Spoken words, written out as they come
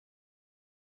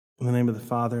In the name of the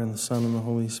Father, and the Son, and the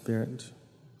Holy Spirit.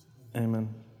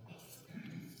 Amen.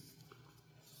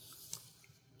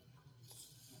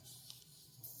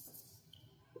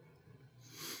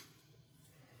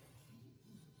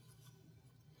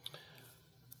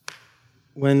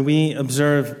 When we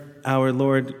observe our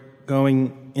Lord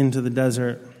going into the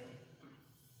desert,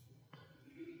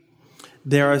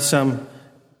 there are some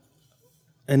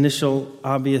initial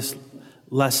obvious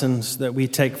lessons that we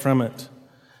take from it.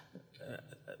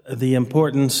 The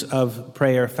importance of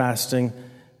prayer, fasting,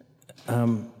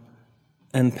 and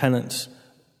penance,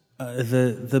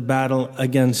 the battle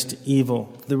against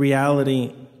evil, the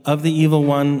reality of the evil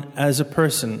one as a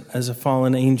person, as a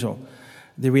fallen angel,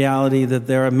 the reality that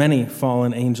there are many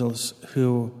fallen angels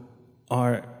who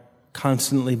are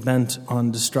constantly bent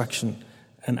on destruction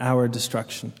and our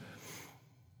destruction.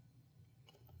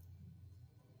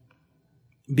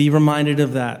 Be reminded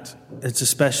of that. It's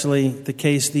especially the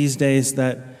case these days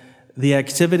that the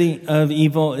activity of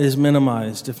evil is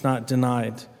minimized, if not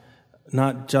denied,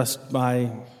 not just by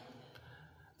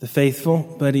the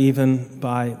faithful, but even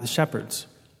by the shepherds.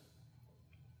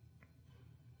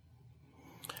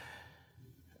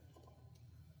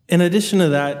 In addition to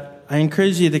that, I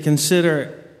encourage you to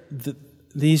consider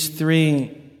these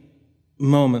three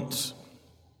moments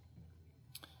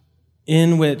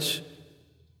in which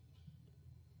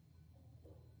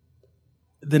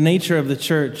the nature of the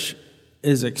church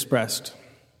is expressed.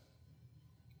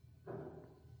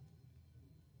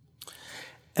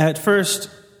 At first,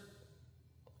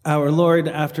 our Lord,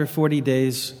 after 40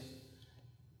 days,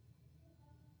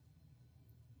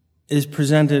 is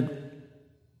presented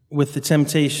with the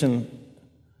temptation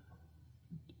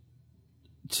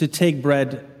to take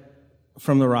bread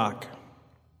from the rock,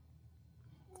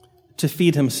 to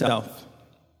feed himself.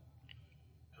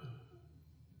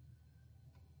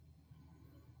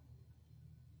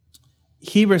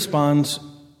 He responds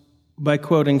by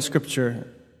quoting Scripture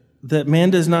that man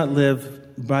does not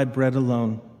live by bread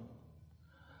alone,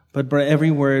 but by every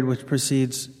word which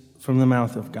proceeds from the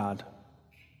mouth of God.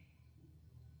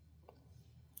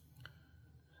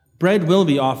 Bread will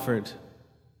be offered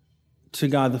to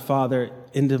God the Father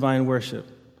in divine worship,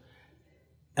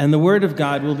 and the Word of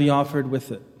God will be offered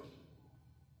with it.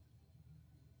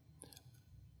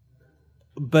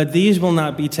 But these will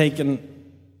not be taken,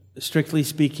 strictly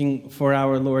speaking, for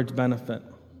our Lord's benefit.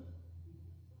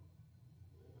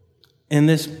 In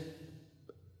this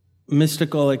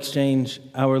mystical exchange,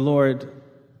 our Lord,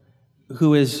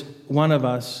 who is one of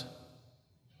us,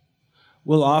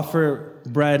 will offer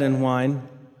bread and wine,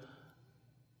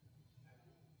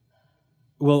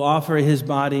 will offer his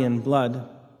body and blood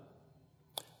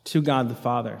to God the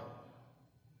Father,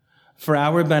 for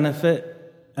our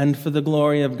benefit and for the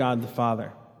glory of God the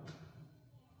Father.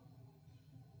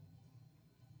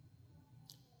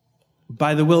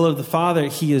 By the will of the Father,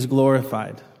 he is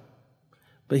glorified,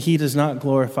 but he does not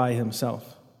glorify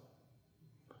himself.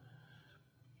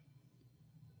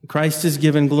 Christ is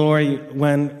given glory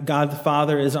when God the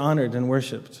Father is honored and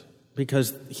worshiped,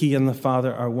 because he and the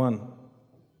Father are one.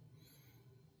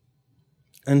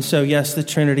 And so, yes, the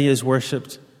Trinity is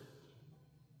worshiped.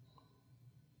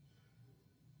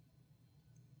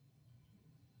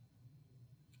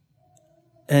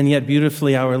 And yet,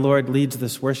 beautifully, our Lord leads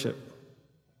this worship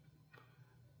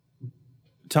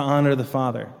to honor the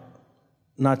Father,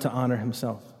 not to honor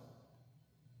himself.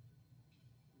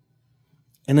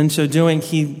 And in so doing,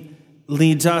 he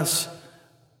leads us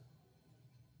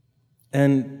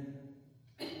and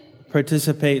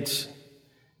participates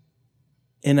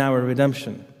in our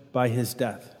redemption by his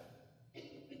death.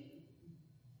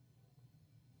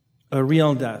 A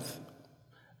real death,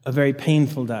 a very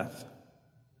painful death,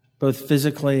 both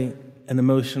physically and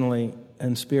emotionally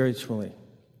and spiritually.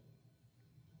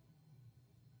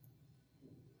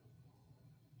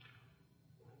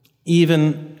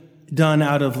 Even done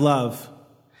out of love,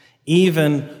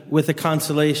 even with the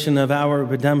consolation of our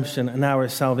redemption and our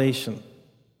salvation.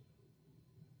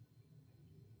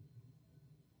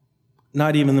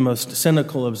 Not even the most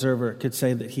cynical observer could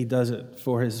say that he does it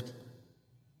for his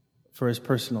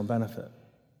personal benefit.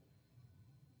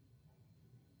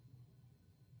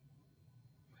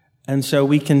 And so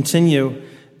we continue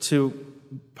to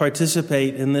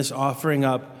participate in this offering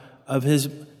up of his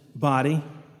body,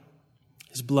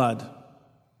 his blood,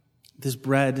 this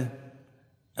bread,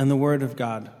 and the Word of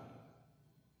God,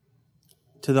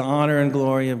 to the honor and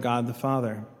glory of God the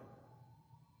Father,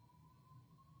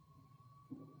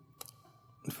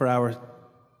 for our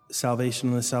salvation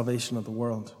and the salvation of the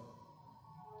world.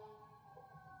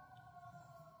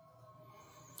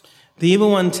 The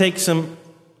evil one takes him.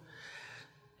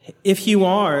 If you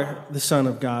are the Son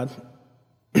of God,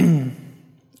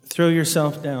 Throw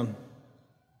yourself down.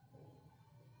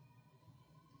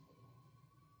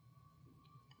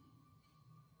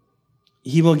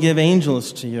 He will give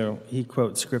angels to you, he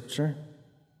quotes Scripture,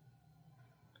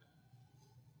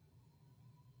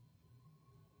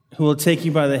 who will take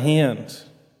you by the hand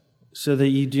so that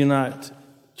you do not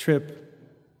trip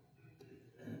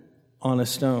on a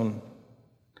stone.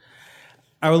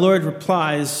 Our Lord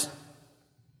replies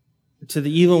to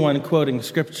the evil one quoting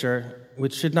Scripture,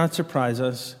 which should not surprise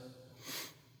us.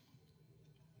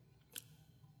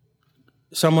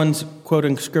 Someone's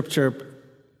quoting Scripture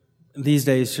these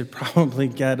days should probably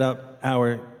get up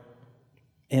our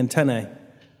antennae.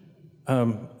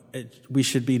 We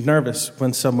should be nervous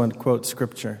when someone quotes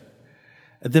Scripture.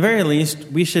 At the very least,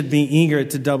 we should be eager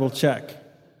to double check.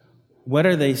 What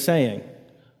are they saying?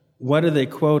 What are they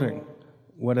quoting?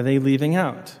 What are they leaving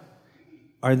out?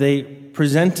 Are they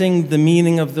presenting the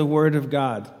meaning of the Word of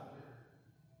God?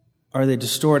 Are they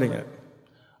distorting it?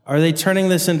 Are they turning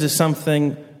this into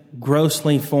something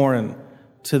grossly foreign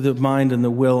to the mind and the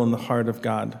will and the heart of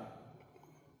God?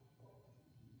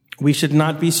 We should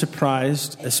not be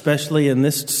surprised, especially in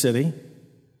this city,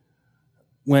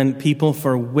 when people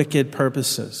for wicked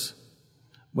purposes,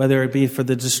 whether it be for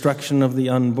the destruction of the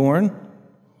unborn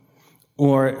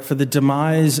or for the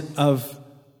demise of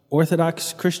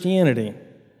Orthodox Christianity,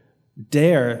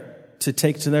 dare to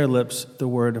take to their lips the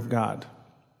Word of God.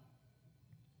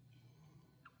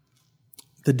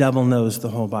 The devil knows the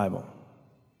whole Bible.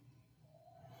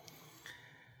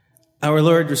 Our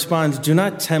Lord responds, "Do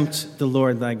not tempt the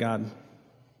Lord thy God."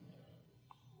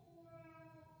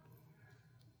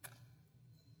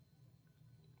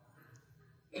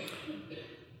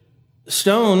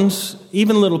 Stones,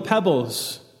 even little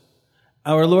pebbles,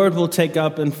 our Lord will take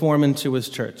up and form into his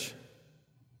church.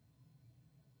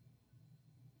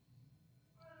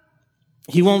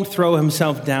 He won't throw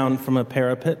himself down from a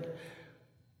parapet,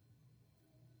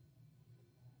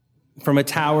 from a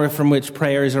tower from which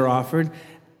prayers are offered.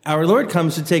 Our Lord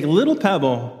comes to take a little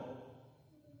pebble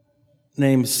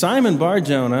named Simon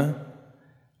Bar-Jonah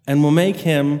and will make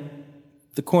him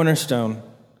the cornerstone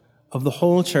of the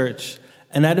whole church,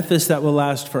 an edifice that will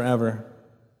last forever.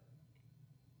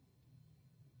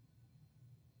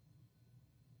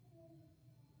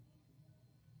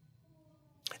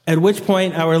 At which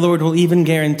point our Lord will even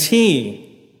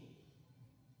guarantee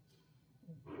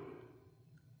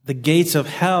the gates of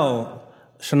hell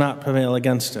shall not prevail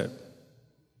against it.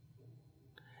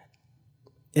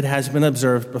 It has been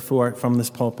observed before from this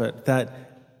pulpit that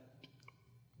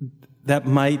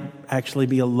might actually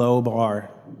be a low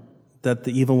bar, that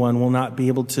the evil one will not be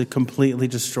able to completely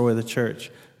destroy the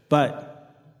church. But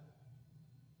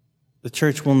the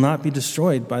church will not be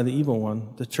destroyed by the evil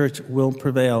one. The church will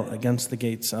prevail against the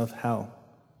gates of hell.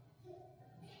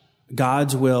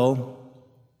 God's will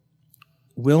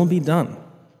be done.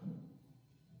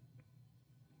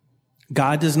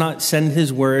 God does not send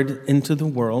his word into the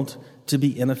world to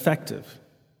be ineffective.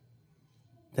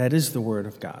 That is the word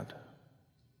of God.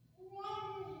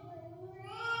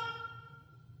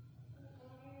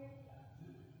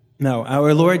 No,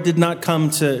 our Lord did not come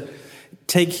to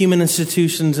take human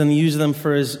institutions and use them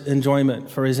for his enjoyment,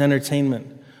 for his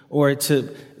entertainment, or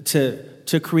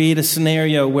to create a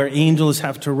scenario where angels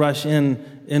have to rush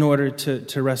in order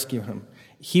to rescue him.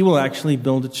 He will actually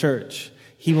build a church.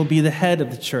 He will be the head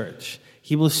of the church.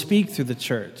 He will speak through the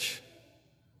church.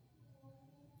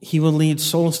 He will lead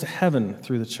souls to heaven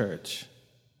through the church.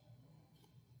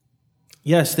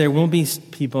 Yes, there will be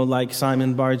people like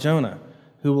Simon Bar-Jonah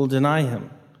who will deny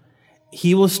him.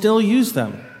 He will still use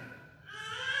them.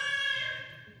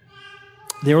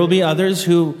 There will be others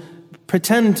who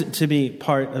pretend to be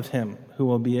part of him who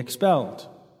will be expelled.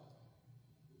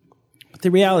 But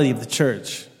the reality of the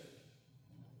church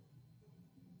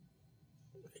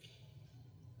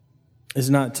is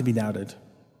not to be doubted.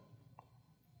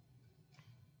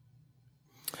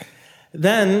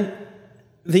 Then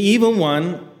the evil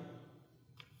one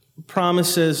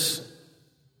promises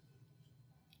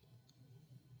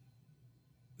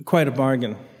quite a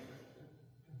bargain.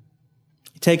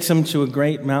 He takes them to a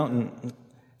great mountain,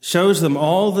 shows them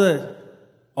all the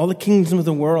kingdoms of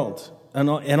the world and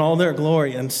all their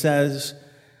glory, and says,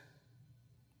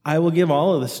 "I will give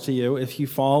all of this to you if you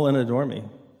fall and adore me."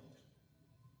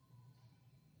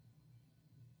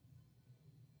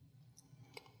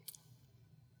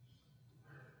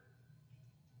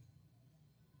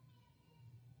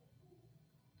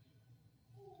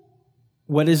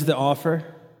 What is the offer?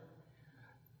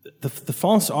 The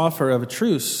false offer of a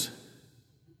truce.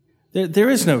 There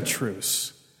is no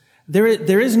truce. There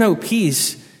is no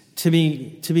peace to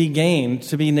be gained,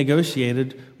 to be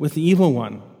negotiated with the evil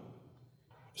one.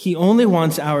 He only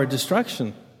wants our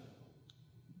destruction.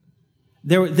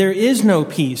 There is no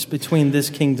peace between this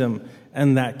kingdom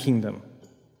and that kingdom.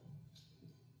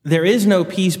 There is no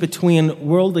peace between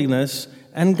worldliness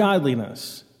and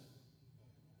godliness.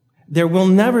 There will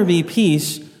never be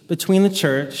peace between the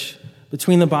church,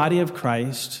 between the body of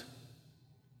Christ,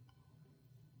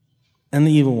 and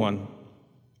the evil one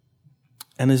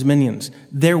and his minions.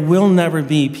 There will never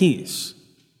be peace.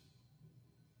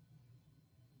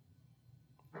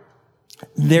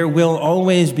 There will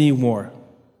always be war.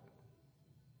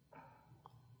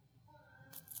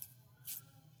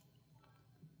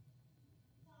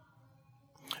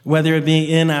 Whether it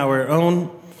be in our own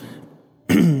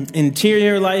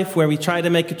interior life, where we try to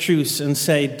make a truce and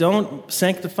say, don't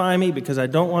sanctify me because I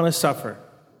don't want to suffer.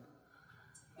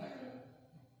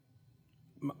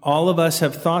 All of us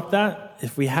have thought that.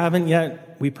 If we haven't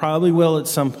yet, we probably will at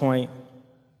some point.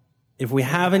 If we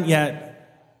haven't yet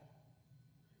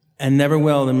and never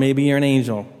will, then maybe you're an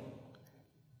angel.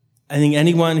 I think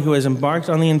anyone who has embarked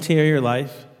on the interior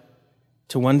life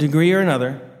to one degree or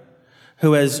another,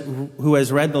 who has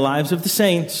read the lives of the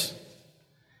saints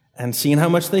and seen how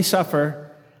much they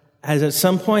suffer, has at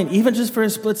some point, even just for a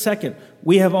split second,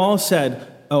 we have all said,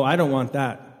 oh, I don't want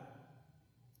that.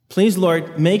 Please,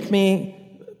 Lord,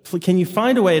 can you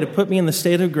find a way to put me in the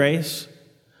state of grace,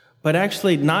 but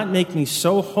actually not make me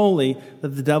so holy that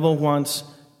the devil wants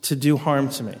to do harm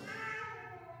to me?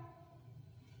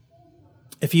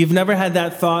 If you've never had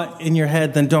that thought in your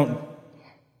head, then don't.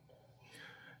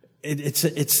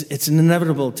 It's an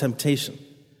inevitable temptation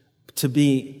to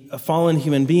be a fallen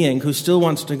human being who still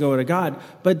wants to go to God,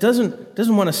 but doesn't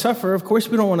want to suffer. Of course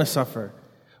we don't want to suffer.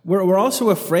 We're also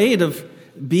afraid of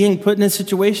being put in a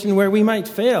situation where we might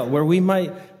fail, where we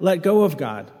might let go of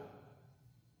God.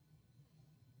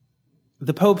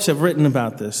 The popes have written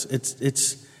about this.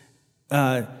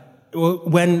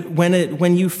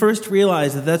 When you first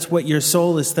realize that that's what your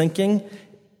soul is thinking,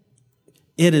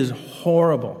 it is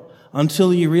horrible.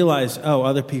 Until you realize, oh,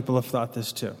 other people have thought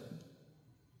this too.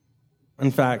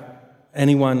 In fact,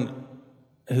 anyone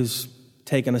who's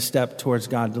taken a step towards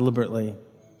God deliberately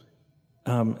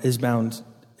is bound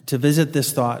to visit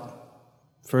this thought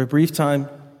for a brief time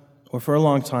or for a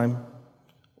long time,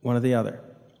 one or the other.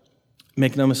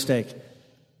 Make no mistake,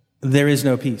 there is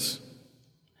no peace.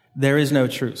 There is no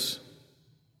truce.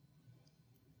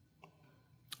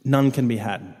 None can be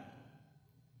had.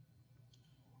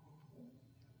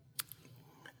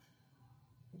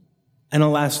 And a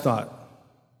last thought.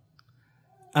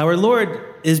 Our Lord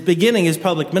is beginning his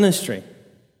public ministry.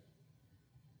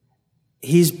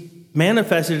 He's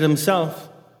manifested himself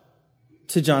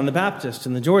to John the Baptist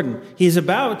in the Jordan. He's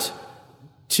about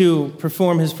to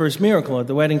perform his first miracle at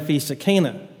the wedding feast at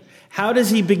Cana. How does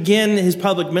he begin his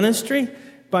public ministry?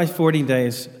 By 40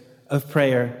 days of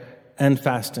prayer and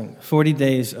fasting, 40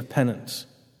 days of penance.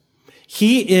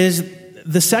 He is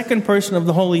the second person of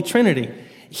the Holy Trinity.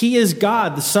 He is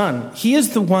God, the Son. He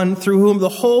is the one through whom the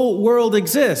whole world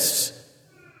exists.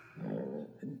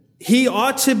 He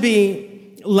ought to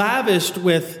be lavished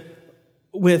with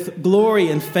glory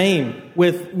and fame,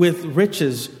 with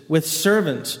riches, with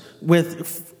servants,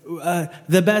 with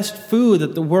the best food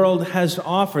that the world has to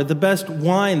offer, the best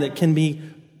wine that can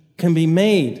be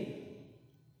made.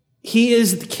 He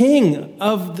is the King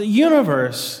of the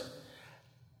universe.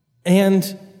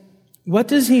 And what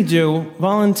does he do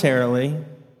voluntarily?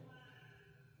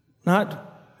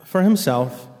 Not for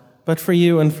himself, but for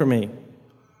you and for me.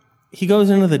 He goes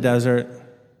into the desert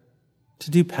to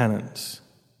do penance,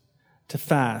 to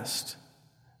fast,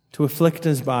 to afflict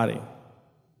his body,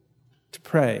 to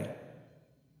pray,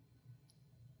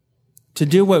 to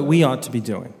do what we ought to be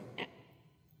doing.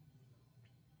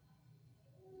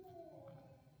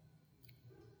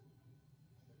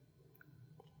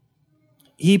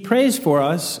 He prays for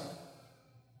us.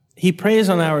 He prays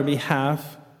on our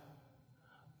behalf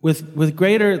with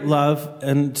greater love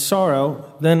and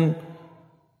sorrow than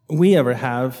we ever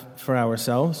have for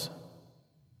ourselves.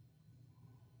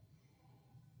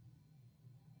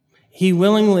 He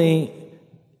willingly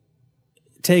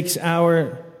takes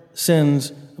our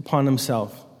sins upon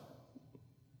himself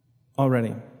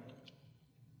already.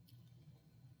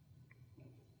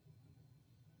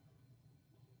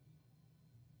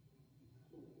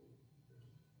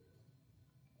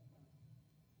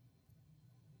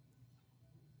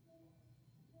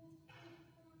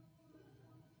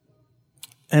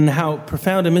 And how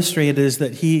profound a mystery it is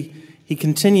that he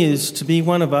continues to be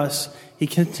one of us. He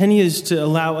continues to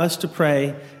allow us to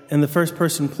pray in the first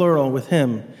person plural with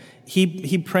him.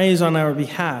 He prays on our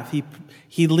behalf.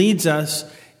 He leads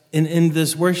us in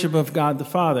this worship of God the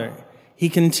Father. He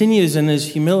continues in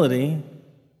his humility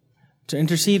to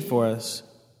intercede for us.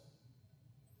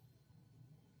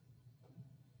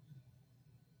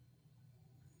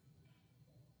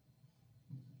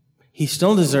 He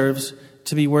still deserves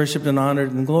to be worshiped and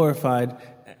honored and glorified,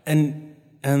 and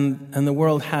the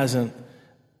world hasn't,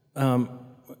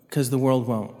 because the world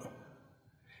won't.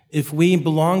 If we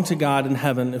belong to God in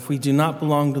heaven, if we do not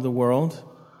belong to the world,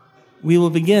 we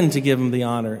will begin to give him the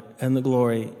honor and the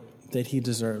glory that he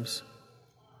deserves.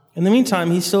 In the meantime,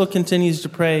 he still continues to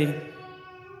pray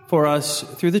for us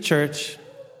through the church,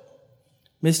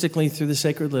 mystically through the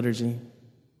sacred liturgy.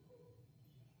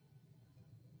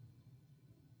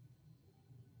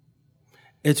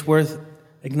 It's worth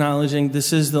acknowledging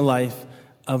this is the life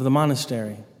of the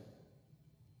monastery.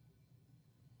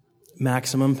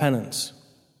 Maximum penance.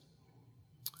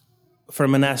 For a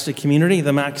monastic community,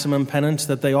 the maximum penance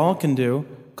that they all can do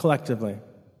collectively,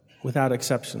 without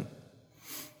exception.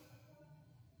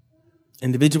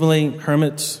 Individually,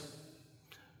 hermits,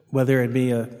 whether it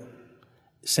be a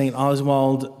St.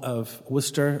 Oswald of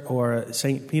Worcester or a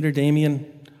St. Peter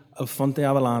Damian of Fonte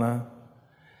Avellana,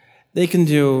 they can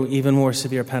do even more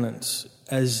severe penance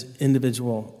as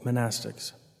individual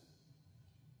monastics.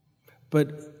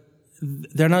 But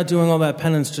they're not doing all that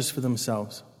penance just for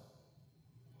themselves.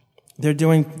 They're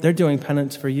doing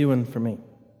penance for you and for me.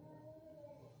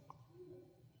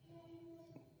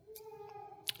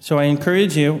 So I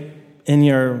encourage you in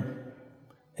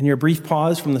your brief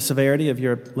pause from the severity of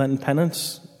your Lenten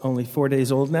penance, only 4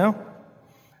 days old now,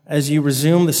 as you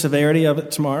resume the severity of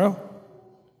it tomorrow,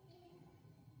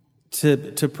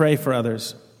 to pray for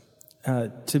others,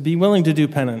 to be willing to do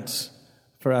penance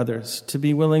for others, to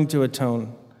be willing to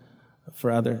atone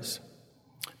for others.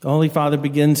 The Holy Father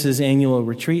begins his annual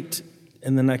retreat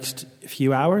in the next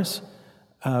few hours.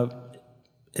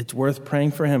 It's worth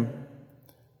praying for him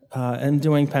and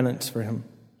doing penance for him.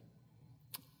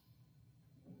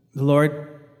 The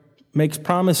Lord makes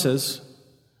promises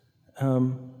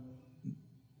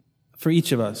for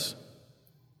each of us.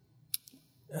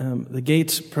 The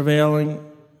gates prevailing,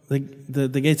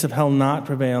 the gates of hell not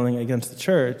prevailing against the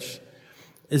church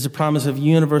is a promise of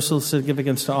universal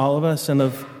significance to all of us and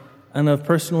of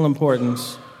personal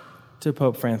importance to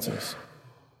Pope Francis.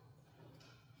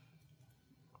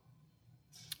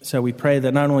 So we pray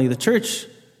that not only the church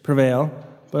prevail,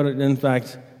 but in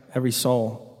fact every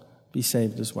soul be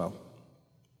saved as well.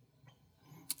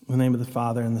 In the name of the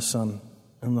Father and the Son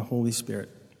and the Holy Spirit.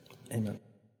 Amen.